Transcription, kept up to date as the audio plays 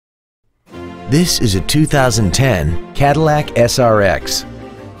This is a 2010 Cadillac SRX.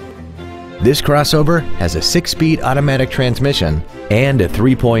 This crossover has a 6-speed automatic transmission and a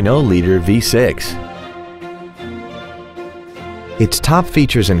 3.0-liter V6. Its top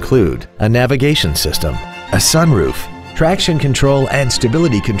features include a navigation system, a sunroof, traction control and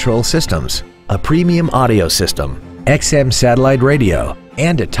stability control systems, a premium audio system, XM satellite radio,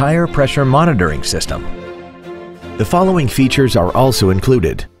 and a tire pressure monitoring system. The following features are also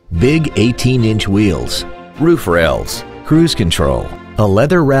included: big 18-inch wheels, roof rails, cruise control, a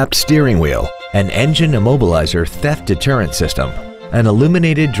leather-wrapped steering wheel, an engine immobilizer theft deterrent system, an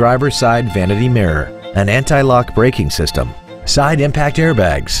illuminated driver's side vanity mirror, an anti-lock braking system, side impact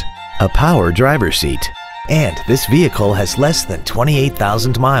airbags, a power driver's seat, and this vehicle has less than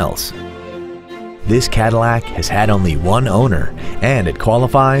 28,000 miles. This Cadillac has had only one owner, and it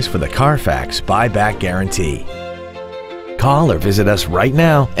qualifies for the Carfax buyback guarantee. Call or visit us right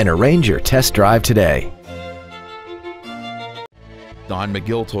now and arrange your test drive today. Don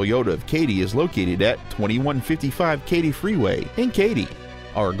McGill Toyota of Katy is located at 2155 Katy Freeway in Katy.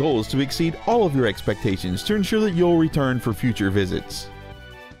 Our goal is to exceed all of your expectations to ensure that you'll return for future visits.